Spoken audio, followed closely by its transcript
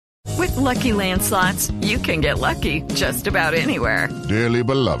With Lucky Land Slots, you can get lucky just about anywhere. Dearly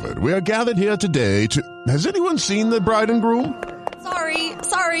beloved, we are gathered here today to... Has anyone seen the bride and groom?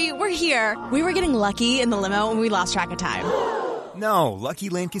 Sorry, we're here. We were getting lucky in the limo and we lost track of time. No, Lucky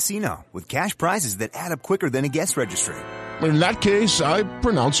Land Casino, with cash prizes that add up quicker than a guest registry. In that case, I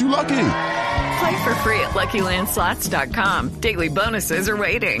pronounce you lucky. Play for free at LuckyLandSlots.com. Daily bonuses are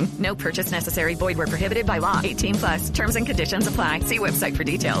waiting. No purchase necessary. Void where prohibited by law. 18+. Terms and conditions apply. See website for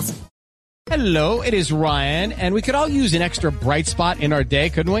details. Hello, it is Ryan, and we could all use an extra bright spot in our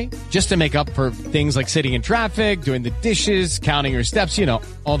day, couldn't we? Just to make up for things like sitting in traffic, doing the dishes, counting your steps, you know,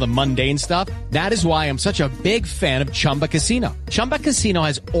 all the mundane stuff. That is why I'm such a big fan of Chumba Casino. Chumba Casino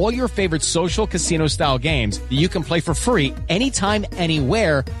has all your favorite social casino-style games that you can play for free anytime,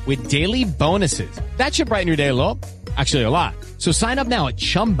 anywhere with daily bonuses. That should brighten your day a little. Actually, a lot. So sign up now at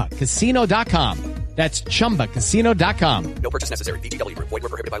ChumbaCasino.com. That's ChumbaCasino.com. No purchase necessary. VGW Group. Void where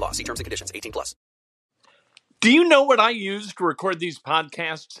prohibited by law. See terms and conditions. 18+. Do you know what I use to record these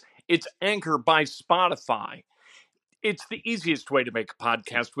podcasts? It's Anchor by Spotify. It's the easiest way to make a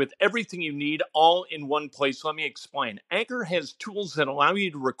podcast with everything you need all in one place. Let me explain. Anchor has tools that allow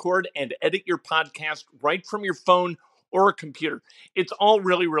you to record and edit your podcast right from your phone or a computer. It's all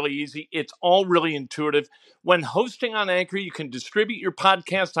really, really easy. It's all really intuitive. When hosting on Anchor, you can distribute your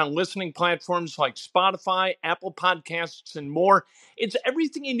podcast on listening platforms like Spotify, Apple Podcasts, and more. It's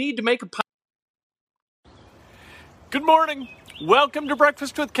everything you need to make a podcast. Good morning. Welcome to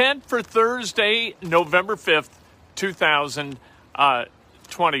Breakfast with Kent for Thursday, November 5th,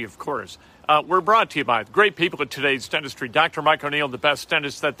 2020, of course. We're brought to you by the great people at Today's Dentistry. Dr. Mike O'Neill, the best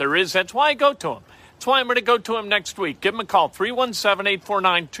dentist that there is. That's why I go to him. That's why I'm going to go to him next week. Give him a call,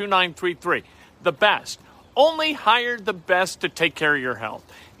 317-849-2933. The best. Only hire the best to take care of your health.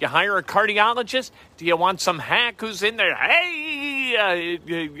 You hire a cardiologist? Do you want some hack who's in there? Hey,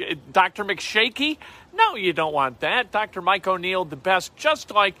 Dr. McShaky? No, you don't want that. Dr. Mike O'Neill, the best, just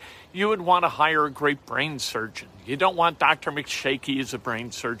like you would want to hire a great brain surgeon. You don't want Dr. McShaky as a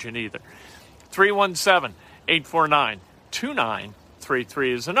brain surgeon either.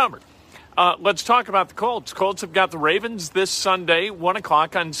 317-849-2933 is the number. Let's talk about the Colts. Colts have got the Ravens this Sunday, 1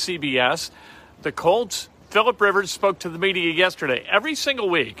 o'clock on CBS. The Colts, Phillip Rivers spoke to the media yesterday. Every single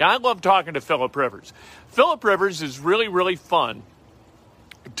week, I love talking to Phillip Rivers. Phillip Rivers is really, really fun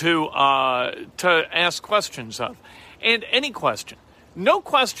to ask questions of. And any question. No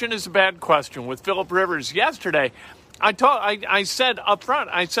question is a bad question with Phillip Rivers. Yesterday, I said up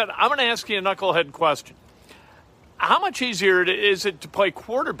front, I'm going to ask you a knucklehead question. How much easier is it to play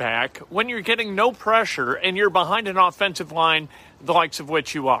quarterback when you're getting no pressure and you're behind an offensive line the likes of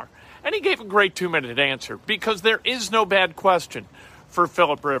which you are? And he gave a great 2-minute answer because there is no bad question for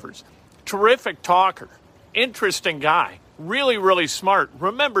Phillip Rivers. Terrific talker, interesting guy, really, really smart,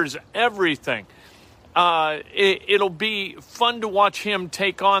 remembers everything. It'll be fun to watch him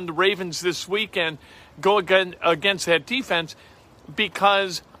take on the Ravens this weekend, go against that defense,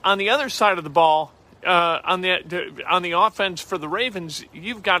 because on the other side of the ball, on the offense for the Ravens,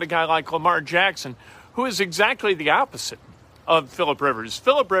 you've got a guy like Lamar Jackson, who is exactly the opposite of Phillip Rivers.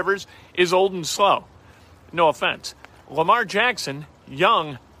 Phillip Rivers is old and slow. No offense. Lamar Jackson,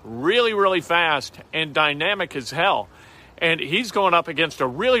 young, really, really fast, and dynamic as hell. And he's going up against a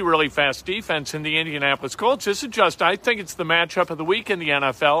really, really fast defense in the Indianapolis Colts. I think it's the matchup of the week in the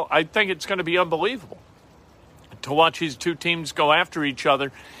NFL. I think it's going to be unbelievable to watch these two teams go after each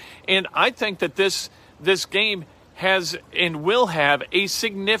other. And I think that this game has and will have a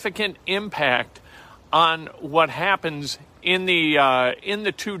significant impact on what happens in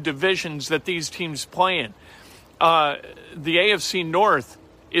the two divisions that these teams play in. The AFC North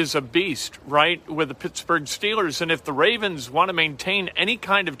is a beast, right, with the Pittsburgh Steelers. And if the Ravens want to maintain any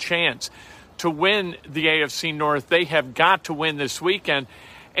kind of chance to win the AFC North, they have got to win this weekend.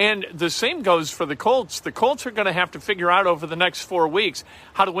 And the same goes for the Colts. The Colts are going to have to figure out over the next 4 weeks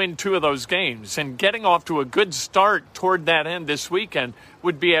how to win 2 of those games. And getting off to a good start toward that end this weekend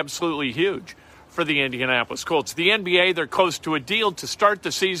would be absolutely huge for the Indianapolis Colts. The NBA, they're close to a deal to start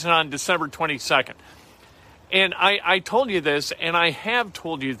the season on December 22nd. And I told you this, and I have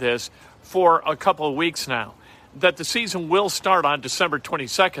told you this for a couple of weeks now, that the season will start on December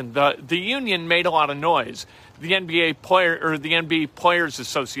 22nd. The union made a lot of noise. The NBA Players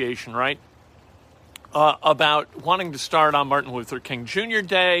Association, right? About wanting to start on Martin Luther King Jr.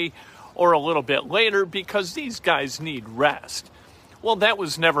 Day or a little bit later because these guys need rest. Well, that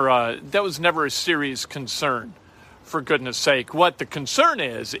was never a serious concern, for goodness sake. What the concern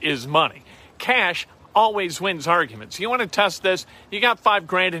is money. Cash always wins arguments. You want to test this? You got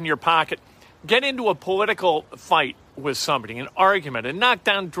 $5,000 in your pocket. Get into a political fight with somebody, an argument, a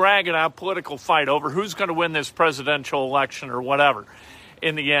knockdown, drag-it-out political fight over who's going to win this presidential election or whatever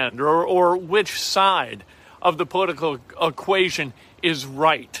in the end, or which side of the political equation is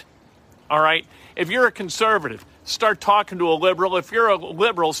right, all right? If you're a conservative, start talking to a liberal. If you're a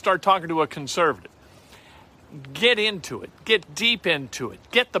liberal, start talking to a conservative. Get into it. Get deep into it.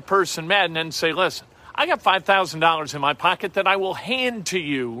 Get the person mad and then say, listen, I got $5,000 in my pocket that I will hand to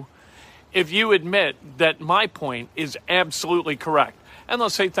you if you admit that my point is absolutely correct. And they'll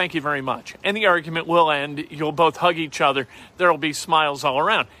say, thank you very much. And the argument will end. You'll both hug each other. There will be smiles all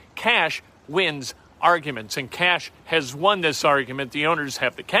around. Cash wins arguments, and cash has won this argument. The owners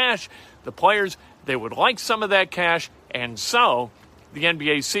have the cash. The players, they would like some of that cash. And so the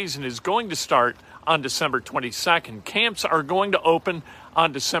NBA season is going to start on December 22nd. Camps are going to open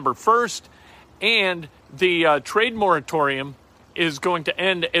on December 1st. And the trade moratorium is going to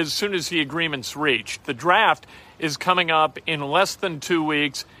end as soon as the agreement's reached. The draft is coming up in less than 2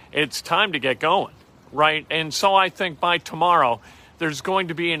 weeks. It's time to get going, right? And so I think by tomorrow there's going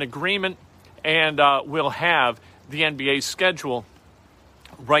to be an agreement, and we'll have the NBA schedule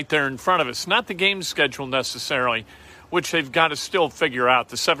right there in front of us. Not the game schedule necessarily, which they've got to still figure out,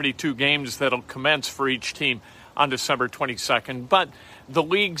 the 72 games that'll commence for each team on December 22nd, but the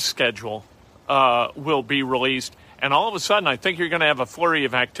league schedule will be released. And all of a sudden, I think you're going to have a flurry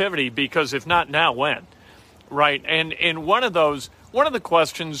of activity, because if not now, when? Right? And one of the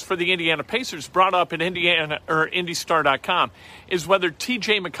questions for the Indiana Pacers brought up at IndyStar.com is whether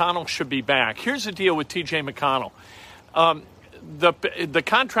T.J. McConnell should be back. Here's the deal with T.J. McConnell. The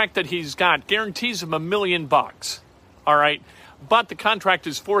contract that he's got guarantees him $1 million. All right? But the contract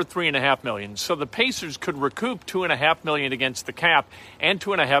is for $3.5 million. So the Pacers could recoup $2.5 million against the cap and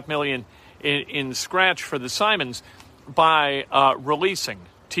 $2.5 million in scratch for the Simons by releasing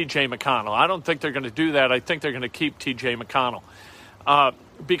T.J. McConnell. I don't think they're going to do that. I think they're going to keep T.J. McConnell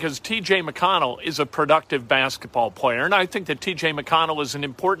because T.J. McConnell is a productive basketball player, and I think that T.J. McConnell is an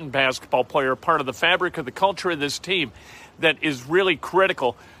important basketball player, part of the fabric of the culture of this team that is really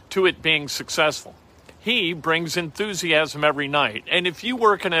critical to it being successful. He brings enthusiasm every night, and if you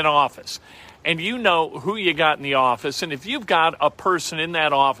work in an office and you know who you got in the office, and if you've got a person in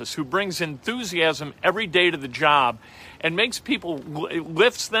that office who brings enthusiasm every day to the job and makes people,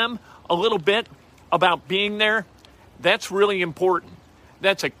 lifts them a little bit about being there, that's really important.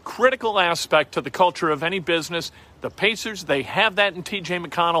 That's a critical aspect to the culture of any business. The Pacers, they have that in T.J.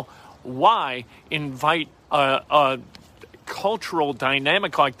 McConnell. Why invite a cultural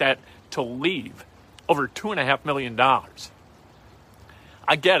dynamic like that to leave over $2.5 million?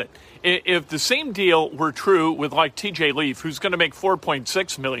 I get it. If the same deal were true with like TJ Leaf, who's going to make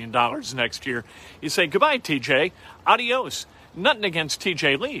 $4.6 million next year, you say, goodbye, TJ, adios. Nothing against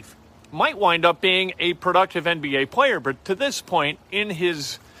TJ Leaf. Might wind up being a productive NBA player, but to this point in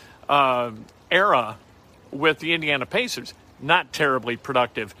his era with the Indiana Pacers, not terribly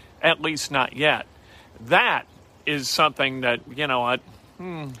productive, at least not yet. That is something that, you know what,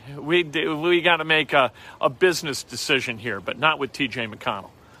 we got to make a business decision here, but not with TJ McConnell.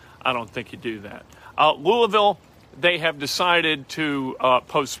 I don't think you do that. Louisville, they have decided to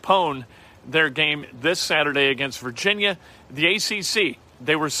postpone their game this Saturday against Virginia. The ACC,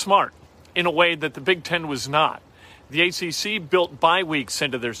 they were smart in a way that the Big Ten was not. The ACC built bye weeks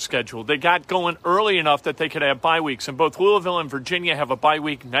into their schedule. They got going early enough that they could have bye weeks, and both Louisville and Virginia have a bye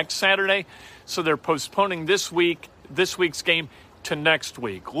week next Saturday, so they're postponing this week's game to next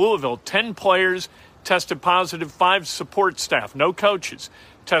week. Louisville, 10 players tested positive, 5 support staff, no coaches,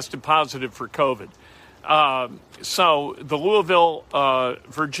 tested positive for COVID. So the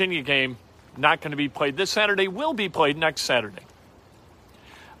Louisville-Virginia game, not going to be played this Saturday, will be played next Saturday.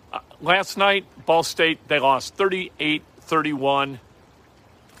 Last night, Ball State, they lost 38-31.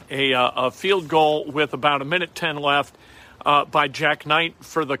 A field goal with about 1:10 left by Jack Knight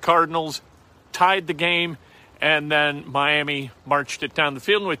for the Cardinals tied the game, and then Miami marched it down the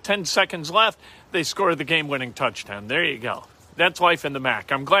field. And with 10 seconds left, they scored the game-winning touchdown. There you go. That's life in the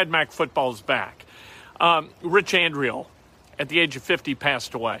MAC. I'm glad MAC football's back. Rich Andriel, at the age of 50,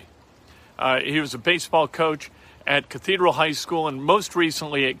 passed away. He was a baseball coach at Cathedral High School and most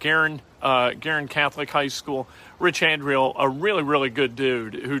recently at Guerin Catholic High School. Rich Andriel, a really, really good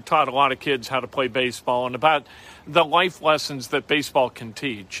dude who taught a lot of kids how to play baseball and about the life lessons that baseball can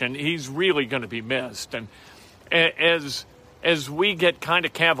teach. And he's really going to be missed. And as we get kind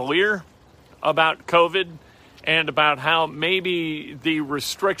of cavalier about COVID and about how maybe the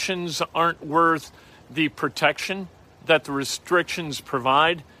restrictions aren't worth the protection that the restrictions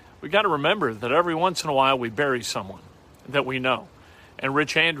provide, we got to remember that every once in a while we bury someone that we know. And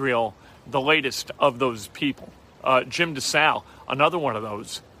Rich Andriel, the latest of those people. Jim DeSalle, another one of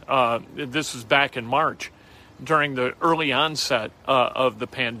those. This was back in March during the early onset of the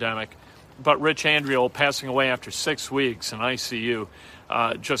pandemic. But Rich Andriole passing away after 6 weeks in ICU,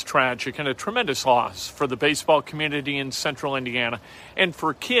 just tragic and a tremendous loss for the baseball community in central Indiana and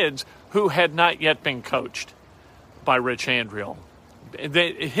for kids who had not yet been coached by Rich Andriole.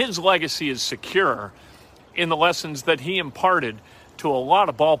 His legacy is secure in the lessons that he imparted to a lot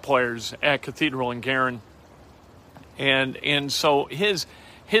of ball players at Cathedral and Guerin. And so his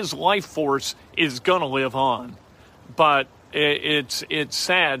life force is going to live on. But it's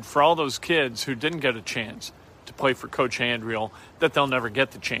sad for all those kids who didn't get a chance to play for Coach Andriole that they'll never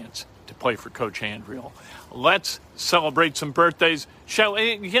get the chance to play for Coach Andriole. Let's celebrate some birthdays.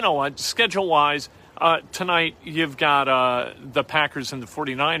 You know what, schedule-wise, tonight you've got the Packers and the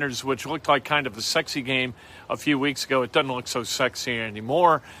 49ers, which looked like kind of a sexy game a few weeks ago. It doesn't look so sexy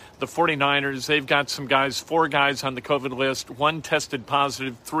anymore. The 49ers, they've got some guys, 4 guys on the COVID list. 1 tested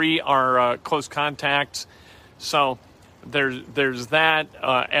positive, 3 are close contacts. So there's that.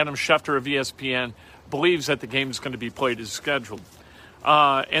 Adam Schefter of ESPN believes that the game is going to be played as scheduled.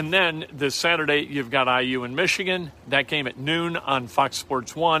 And then this Saturday, you've got IU in Michigan. That game at noon on Fox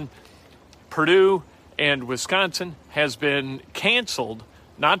Sports 1. Purdue and Wisconsin has been canceled,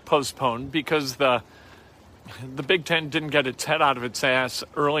 not postponed, because the Big Ten didn't get its head out of its ass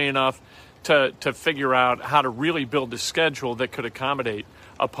early enough to figure out how to really build a schedule that could accommodate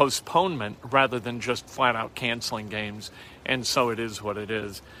a postponement rather than just flat-out canceling games. And so it is what it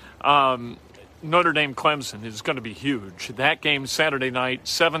is. Notre Dame Clemson is going to be huge. That game Saturday night,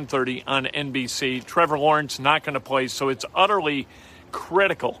 7:30 on NBC. Trevor Lawrence not going to play, so it's utterly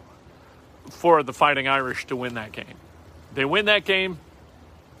critical for the Fighting Irish to win that game. They win that game,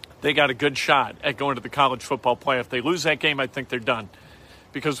 they got a good shot at going to the college football playoff. They lose that game, I think they're done.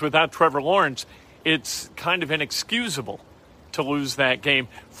 Because without Trevor Lawrence, it's kind of inexcusable to lose that game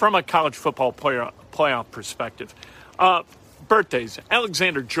from a college football playoff perspective. Birthdays.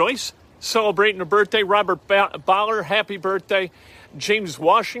 Alexander Joyce celebrating a birthday. Robert Baller, happy birthday. James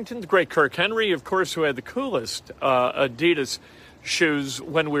Washington, the great Kirk Henry, of course, who had the coolest Adidas shoes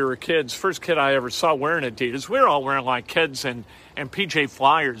when we were kids. First kid I ever saw wearing Adidas. We were all wearing like kids and PJ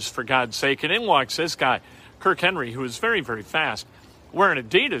Flyers, for God's sake. And in walks this guy, Kirk Henry, who was very, very fast, wearing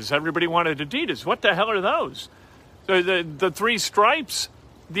Adidas. Everybody wanted Adidas. What the hell are those? The 3 stripes,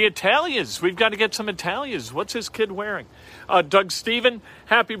 the Italias. We've got to get some Italias. What's this kid wearing? Doug Steven,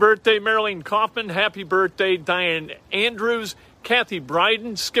 happy birthday. Marilyn Kaufman, happy birthday. Diane Andrews, Kathy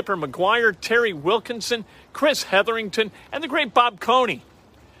Bryden, Skipper McGuire, Terry Wilkinson, Chris Hetherington, and the great Bob Coney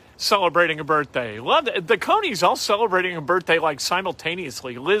celebrating a birthday. The Coneys all celebrating a birthday like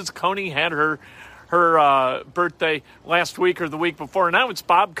simultaneously. Liz Coney had her birthday last week or the week before. Now it's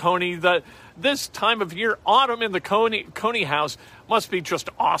Bob Coney. This time of year, autumn in the Coney house must be just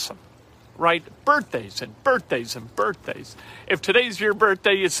awesome, right? Birthdays and birthdays and birthdays. If today's your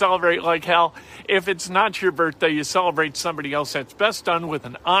birthday, you celebrate like hell. If it's not your birthday, you celebrate somebody else. That's best done with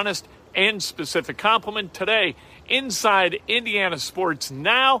an honest and specific compliment. Today, inside Indiana Sports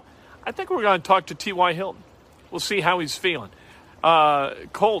Now, I think we're going to talk to T.Y. Hilton. We'll see how he's feeling.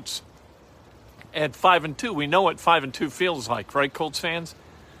 Colts at 5-2. We know what 5-2 feels like, right, Colts fans?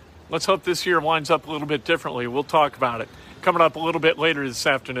 Let's hope this year winds up a little bit differently. We'll talk about it coming up a little bit later this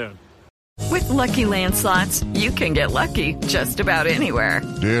afternoon. With Lucky Land Slots, you can get lucky just about anywhere.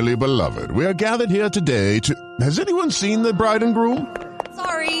 Dearly beloved, we are gathered here today to... Has anyone seen the bride and groom?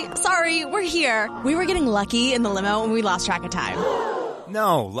 Sorry, we're here. We were getting lucky in the limo and we lost track of time.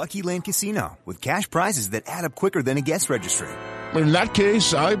 No, Lucky Land Casino, with cash prizes that add up quicker than a guest registry. In that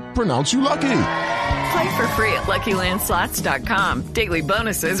case, I pronounce you lucky. Play for free at LuckyLandSlots.com. Daily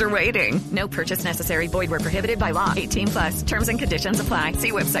bonuses are waiting. No purchase necessary. Void where prohibited by law. 18+. Terms and conditions apply.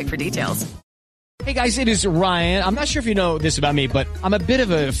 See website for details. Hey guys, it is Ryan. I'm not sure if you know this about me, but I'm a bit of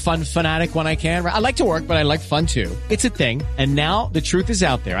a fun fanatic when I can. I like to work, but I like fun too. It's a thing. And now the truth is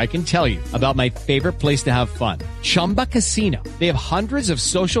out there. I can tell you about my favorite place to have fun. Chumba Casino. They have hundreds of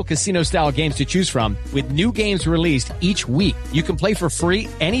social casino style games to choose from with new games released each week. You can play for free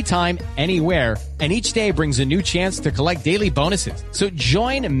anytime, anywhere. And each day brings a new chance to collect daily bonuses. So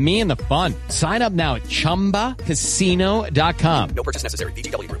join me in the fun. Sign up now at ChumbaCasino.com. No purchase necessary.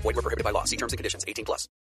 VGW Group. Void where prohibited by law. See terms and conditions. 18+.